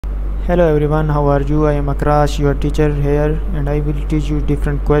Hello everyone, how are you? I am Akrash, your teacher here, and I will teach you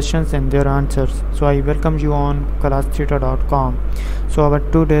different questions and their answers. So I welcome you on classtheta.com. So our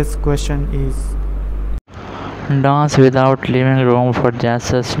today's question is: Dance without leaving room for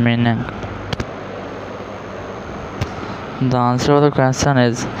Jesus' meaning. The answer to the question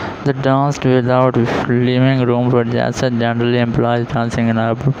is the dance without leaving room for Jesus generally implies dancing in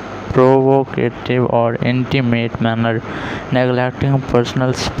a provocative or intimate manner, neglecting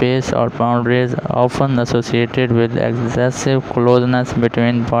personal space or boundaries, often associated with excessive closeness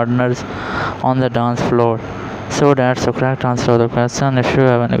between partners on the dance floor. So that's the correct answer to the question. If you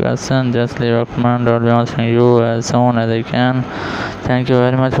have any question, just leave a comment. I'll be answering you as soon as I can. Thank you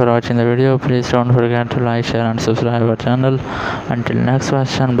very much for watching the video. Please don't forget to like, share and subscribe our channel. Until next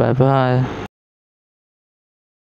question, bye bye.